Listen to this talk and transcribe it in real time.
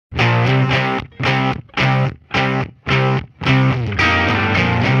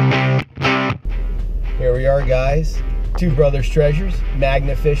are, guys. Two Brothers Treasures,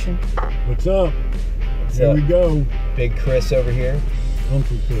 Magnet Fishing. What's up? What's Here up? we go. Big Chris over here.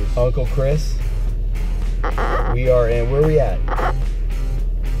 Uncle Chris. Uncle Chris. We are in, where are we at?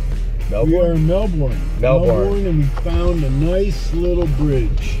 Melbourne? We are in Melbourne, and we found a nice little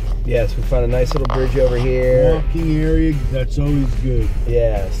bridge. Yes, we found a nice little bridge over here. Walking area, that's always good.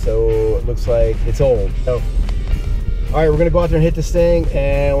 Yeah, so it looks like it's old. So, all right, we're gonna go out there and hit this thing,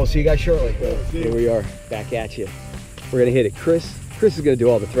 and we'll see you guys shortly. Here we are, back at you. We're gonna hit it. Chris is gonna do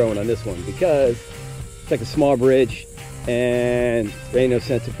all the throwing on this one because it's like a small bridge, and there ain't no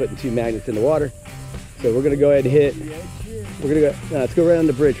sense of putting two magnets in the water. So we're gonna go ahead and hit. We're gonna go. No, let's go right on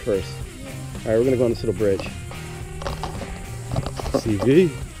the bridge first. All right, we're gonna go on this little bridge. CV.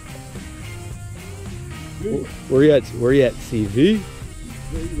 Where you at? CV?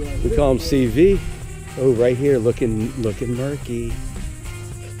 We call him CV. Oh, right here, looking murky.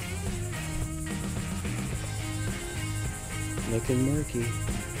 Looking murky.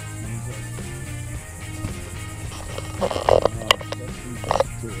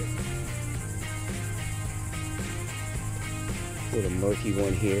 Little murky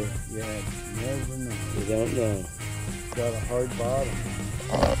one here. Yeah, never know. We don't know. It's got a hard bottom.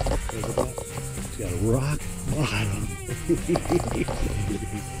 It's got a rock bottom.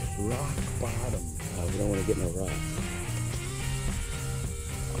 Rock bottom. Oh, we don't want to get no rocks.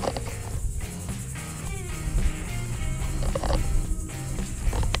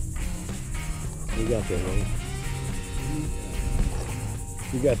 You got that, right?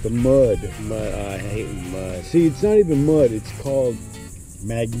 You got the mud. Mud. I hate mud. See, it's not even mud. It's called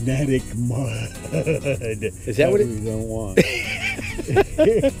magnetic mud. Is that what we don't want?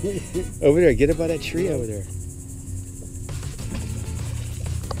 Over there, get it by that tree over there.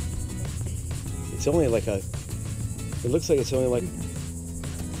 It's only like a. It looks like it's only like.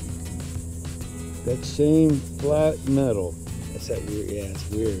 That same flat metal. That's that weird. Yeah, it's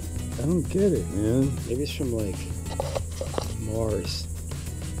weird. I don't get it, man. Maybe it's from like Mars.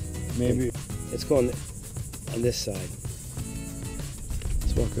 Maybe. Let's go on this side.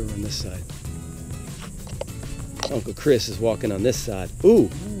 Let's walk over on this side. Uncle Chris is walking on this side. Ooh,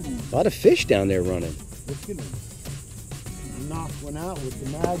 a lot of fish down there running. Look at him. Knock one out with the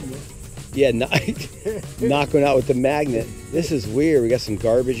magnet. Yeah, knock one out with the magnet. This is weird. We got some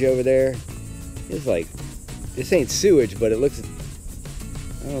garbage over there. It's like, this ain't sewage, but it looks,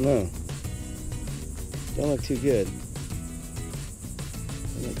 I don't know. Don't look too good.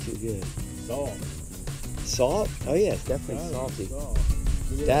 Don't look too good. Salt. Salt? Oh yeah, it's definitely salty.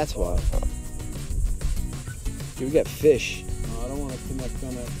 That's why. Dude, we got fish. I don't want to connect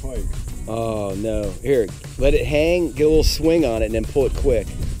on that pipe. Oh no. Here, let it hang, get a little swing on it, and then pull it quick.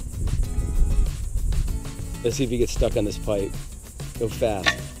 Let's see if you get stuck on this pipe. Go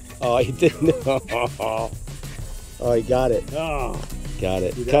fast. Oh, he didn't. Oh, he got it. Oh, got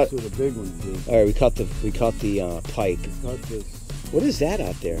it. see, that's what a big one too. All right, we caught the pipe. Cut this. What is that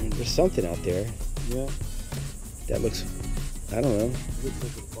out there? There's something out there. Yeah. That looks, I don't know. Looks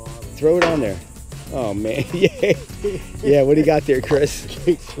like a bottle. Throw it on there. Oh man, yeah. Yeah, what do you got there, Chris?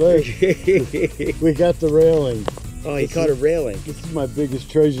 We got the railing. Oh, you caught a railing. This is my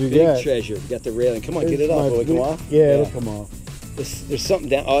biggest treasure Big yet. treasure. You got the railing. Come on, This get it is off. my Will it come big- off? Yeah, it'll come off. There's something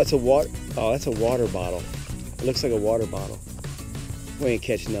down. Oh, it's a water. Oh, that's a water bottle. It looks like a water bottle. We ain't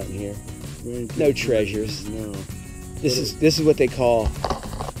catching nothing here. No treasures. No. This is what they call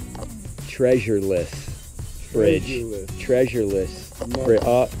treasureless bridge. Treasureless.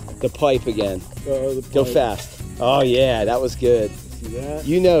 Oh, the pipe again. The Go pipe. fast. Oh yeah, that was good. See that?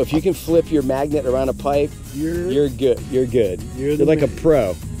 You know, if you can flip your magnet around a pipe, you're good. You're good. You're the like a man.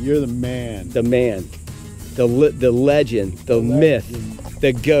 pro. You're the man. The man. The legend. The myth.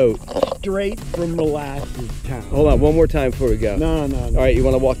 The goat. Straight from Molasses Town. Hold on, one more time before we go. No. All right, you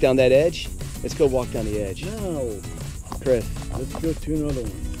want to walk down that edge? Let's go walk down the edge. No. Chris. Let's go to another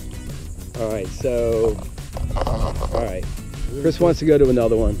one. All right, so, all right. Chris wants to go to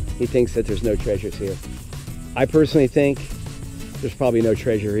another one. He thinks that there's no treasures here. I personally think there's probably no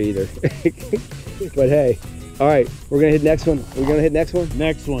treasure either. But hey, all right, we're gonna hit next one. We're gonna hit next one?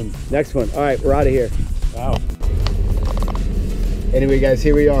 Next one. Next one. All right, we're out of here. Wow. Anyway, guys,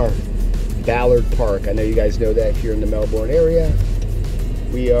 here we are. Ballard Park. I know you guys know that if you're in the Melbourne area.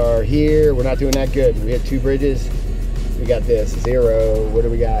 We are here. We're not doing that good. We had two bridges. We got this. 0. What do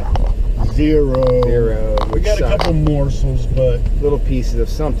we got? 0. 0. We got a couple morsels, but little pieces of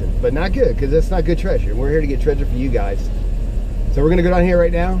something, but not good because that's not good treasure. We're here to get treasure for you guys. So we're gonna go down here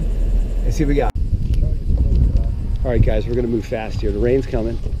right now and see what we got. All right, guys, we're gonna move fast here. The rain's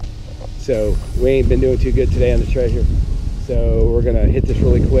coming, so we ain't been doing too good today on the treasure. So we're gonna hit this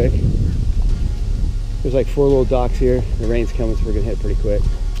really quick. There's like 4 little docks here. The rain's coming, so we're gonna hit pretty quick.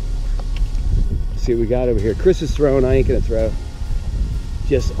 See what we got over here. Chris is throwing. I ain't gonna throw.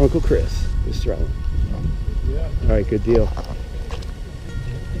 Just Uncle Chris is throwing. Yeah. All right, good deal.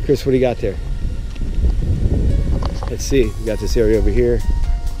 Chris, what do you got there? Let's see. We got this area over here.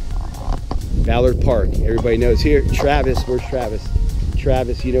 Ballard Park. Everybody knows here. Travis, where's Travis?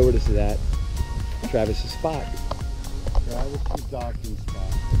 Travis, you know where this is at. Travis's spot. Travis's docking spot.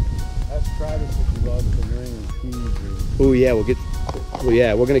 That's Travis if you lost the ring in Queens. Oh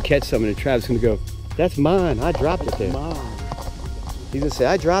yeah, we're gonna catch something and Travis is gonna go, that's mine, I dropped it there. Mine. He's gonna say,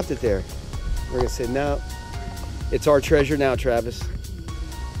 I dropped it there. We're gonna say, no, it's our treasure now, Travis.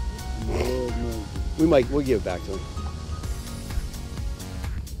 Lord knows. We'll give it back to him.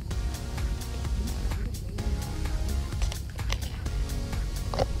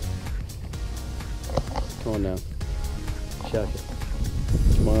 Come on now, chuck it.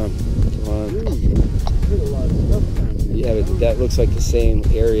 Come on, come on. Dude, there's a lot of stuff down here. Yeah, but that looks like the same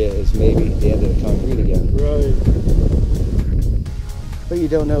area as maybe the end of the concrete again. Right. But you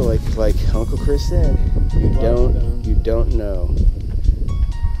don't know, like Uncle Chris said, you don't know.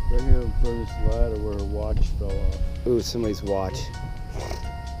 Right here in front of this ladder where her watch fell off. Ooh, somebody's watch.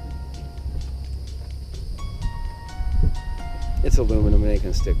 It's aluminum, it ain't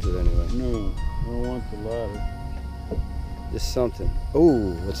gonna stick to it anyway. No, I don't want the ladder. Just something.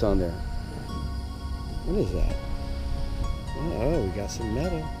 Ooh, what's on there? What is that? Oh, we got some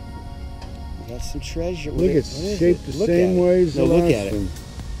metal. We got some treasure. Look, it's shaped the same way as the last one. Look at it.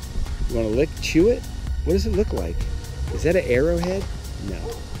 You wanna chew it? What does it look like? Is that an arrowhead? No.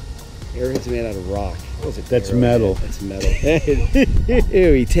 Arrowhead's made out of rock. What was it? That's metal. That's metal.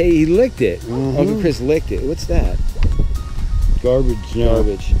 Ew, he licked it. Uncle Chris licked it. What's that? Garbage.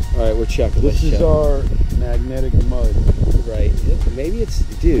 Garbage. All right, we're chucking. This is our magnetic mud. Right. Maybe it's,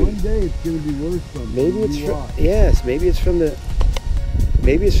 dude. One day it's gonna be worth something. Maybe it's from. Yes. Maybe it's from the.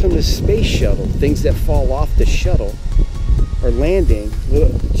 Maybe it's from the space shuttle. Things that fall off the shuttle are landing.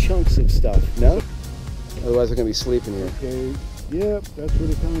 Little chunks of stuff. No. Otherwise, we're gonna be sleeping here. Okay. Yep. That's where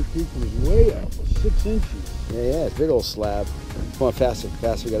the concrete was way up. 6 inches. Yeah. It's a big old slab. Come on, faster,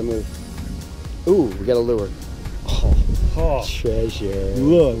 faster. We gotta move. Ooh, we got a lure. Oh, treasure.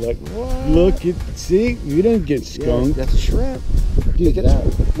 Look, look at, see, you don't get skunked. Yeah, that's a shrimp. Dude, look at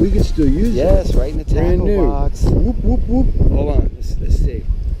that. We can still use it. Yes, right in the tackle box. Whoop, whoop, whoop. Hold on, let's see.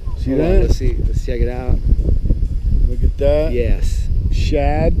 See that? Let's see, let's check it out. Look at that. Yes.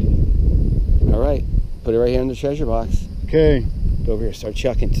 Shad. All right, put it right here in the treasure box. Okay. Go over here, start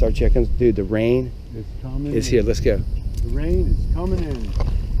checking. Dude, the rain is here. Let's go. The rain is coming in.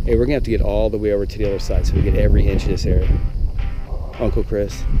 Hey, we're gonna have to get all the way over to the other side so we get every inch of this area. Uncle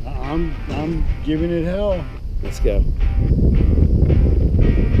Chris. I'm giving it hell. Let's go.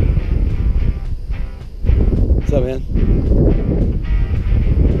 What's up, man?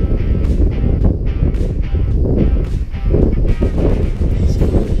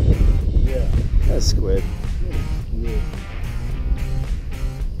 Squid. Yeah. That's squid. Yeah.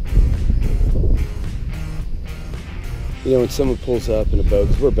 You know, when someone pulls up in a boat,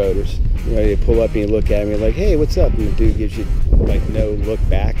 because we're boaters, you know, you pull up and you look at me like, hey, what's up? And the dude gives you like no look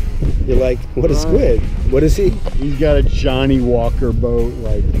back. You're like, what a squid? What is he? He's got a Johnny Walker boat.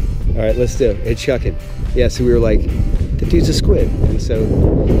 Like, all right, let's do it. It's chucking. Yeah, so we were like, the dude's a squid. And so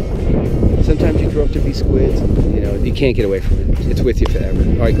sometimes you grow up to be squids. And, you know, you can't get away from it. It's with you forever.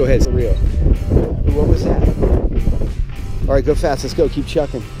 All right, go ahead. It's real. What was that? All right, go fast. Let's go. Keep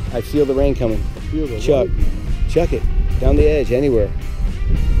chucking. I feel the rain coming. Chuck. Chuck it. Down the edge, anywhere.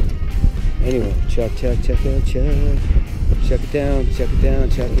 Anywhere. Chuck, chuck, chuck, chuck, chuck. Chuck it down, chuck it down,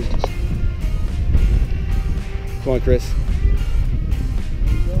 chuck it. Come on, Chris.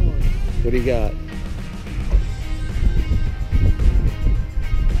 What do you got?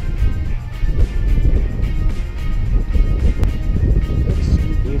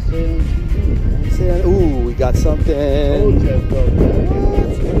 Ooh, we got something. What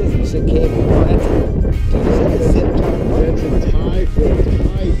is it? You said cable. That's a zip tie. That's a tie for a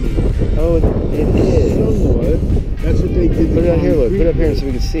tie beam. Oh, it is. Somewhat. That's what they did. Put it out here, look. Put it up here so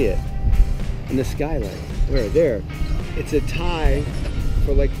we can see it. In the skylight. Where? There. It's a tie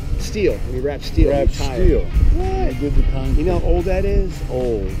for like steel. When you wrap steel. Wrap steel. What? Did the concrete. You know how old that is?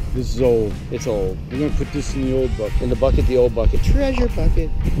 Old. This is old. It's old. We're gonna put this in the old bucket. In the bucket, the old bucket. Treasure bucket.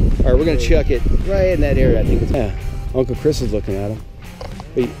 All right, we're gonna chuck it right in that area. I think it's. Yeah. Uncle Chris is looking at him.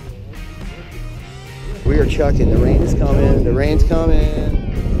 But we are chucking. The rain is coming. The rain's coming. A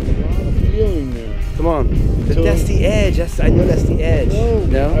lot of feeling there. Come on. But that's the edge. I know that's the edge. No?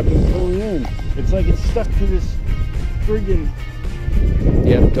 No? I've been pulling in. It's like it's stuck to this friggin'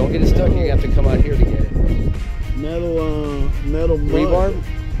 Yeah, don't get it stuck. You're gonna have to come out here to get it. Metal mud. Rebar?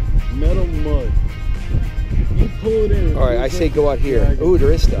 Metal mud. If you pull it in. All right, I say go out here. Ooh,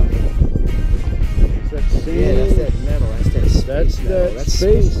 there is stuff. That sand. Yeah, that's that metal. That's that space metal. That's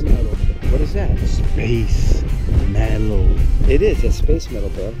space metal. What is that? Space metal. It is. It's space metal,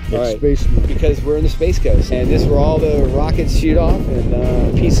 bro. It's All right. space metal. Because we're in the Space Coast, and this is where all the rockets shoot off,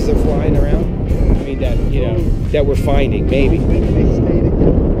 and pieces are flying around. I mean, that that we're finding, maybe. Maybe they stay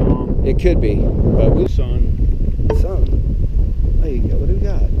together. It could be, but we. Sun. There you go. What do we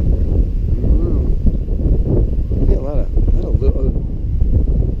got? We got a lot of little.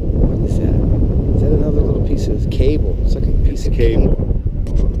 What is that? Is that another little piece of cable? It's like a piece of cable.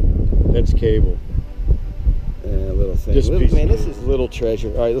 That's cable. A little thing. Just Man, this is little treasure.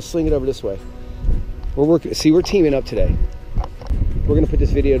 All right, let's sling it over this way. We're working. See, we're teaming up today. We're gonna put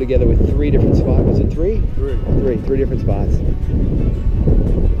this video together with 3 different spots. Was it 3? 3 different spots.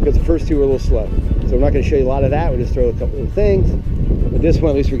 Because the first 2 were a little slow. So we're not going to show you a lot of that. We'll just throw a couple of things. But this one,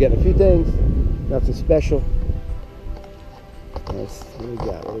 at least we're getting a few things. Nothing special. What do we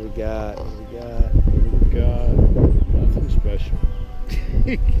got? What do we got? What do we got? Nothing special.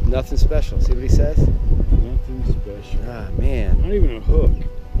 Nothing special. See what he says? Nothing special. Ah, man. Not even a hook.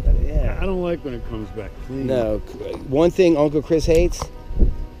 Yeah. I don't like when it comes back clean. No. One thing Uncle Chris hates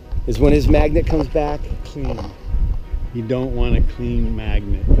is when his magnet comes back Clean. You don't want a clean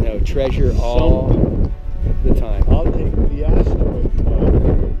magnet. No, treasure all the time. I'll take the asteroid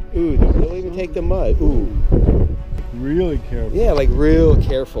mud. Ooh, they'll even take the mud. Ooh. Really careful. Yeah, like real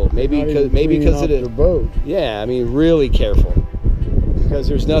careful. Maybe because of the boat. Yeah, I mean really careful. Because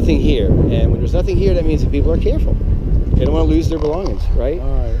there's nothing here. And when there's nothing here, that means that people are careful. They don't want to lose their belongings, right?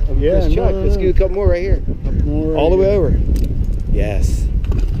 All right. Yeah, Chuck, let's do a couple more right here. All the way over. Yes.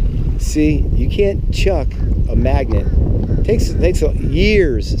 See, you can't chuck a magnet. Takes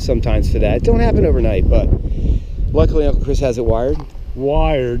years sometimes for that. It don't happen overnight, but luckily Uncle Chris has it wired.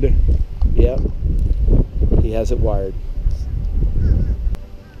 Wired. Yep. He has it wired.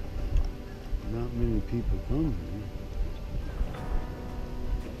 Not many people come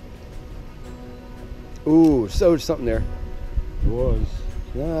here. Ooh, so there's something there. It was.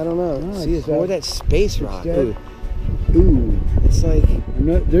 No, I don't know. No, see, it's more of that space rock. that- Ooh, it's like,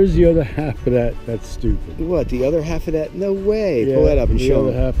 There's the other half of that. That's stupid. what, the other half of that? No way. Yeah, Pull that up and the show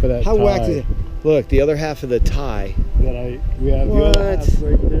other them. half of that How tie whacked is it? Look, the other half of the tie. We have the other What? half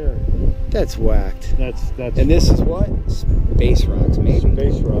right there. That's whacked. That's. And this is what? Space rocks, maybe.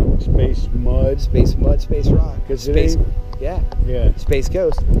 Space rock, space mud. Space mud, space rock. 'Cause it Space, ain't- yeah. Yeah. Space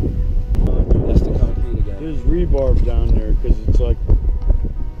Coast. That's the concrete again. There's rebarb down there because it's like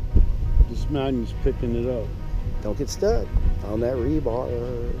this magnet's picking it up. Don't get stuck on that rebar.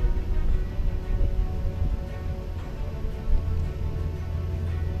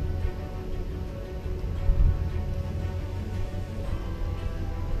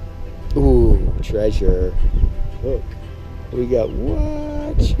 Ooh, treasure. Look, We got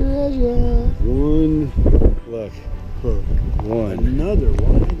what treasure? one Look, hook, one another.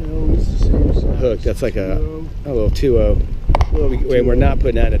 Why the hell is the same size? hook. That's like a Two-oh. little 2-0. Wait, we're not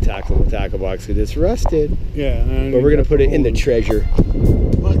putting that in a tackle box because it's rusted. Yeah, But we're gonna put it in the treasure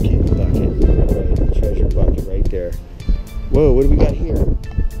bucket. bucket. Right, the treasure bucket right there. Whoa, what do we got here?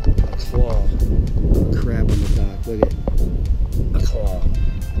 A claw. Crab on the dock. Look at it. A claw.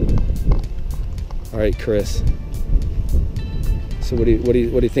 All right, Chris. So what do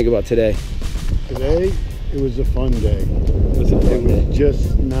you think about today? Today, it was a fun day. It was a It fun day. was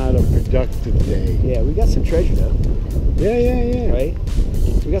just not a productive day. Yeah, we got some treasure though, Yeah. right?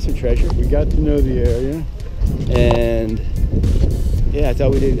 We got some treasure, We got to know the area. and yeah, I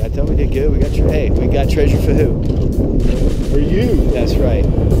thought we did good. We got we got treasure for who? For you. That's right.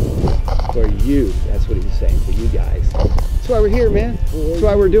 For you. That's what he was saying. For you guys. That's why we're here, man. That's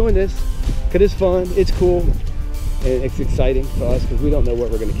why we're doing this. Cause it's fun. It's cool. And it's exciting for us because we don't know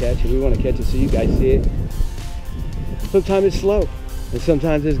what we're going to catch, and we want to catch it so you guys see it. Sometimes it's slow, and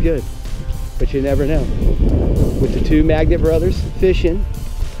sometimes it's good, but you never know. With the 2 Magnet brothers fishing,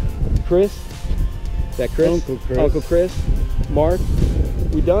 Chris, is that Chris? Uncle Chris. Mark,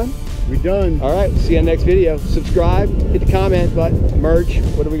 we done? We done. All right, we'll see you in the next video. Subscribe, hit the comment button, merch.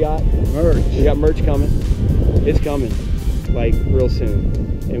 What do we got? Merch. We got merch coming. It's coming, like real soon.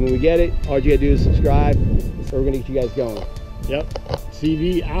 And when we get it, all you gotta do is subscribe. So we're gonna get you guys going. Yep.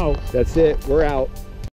 CV out. That's it. We're out.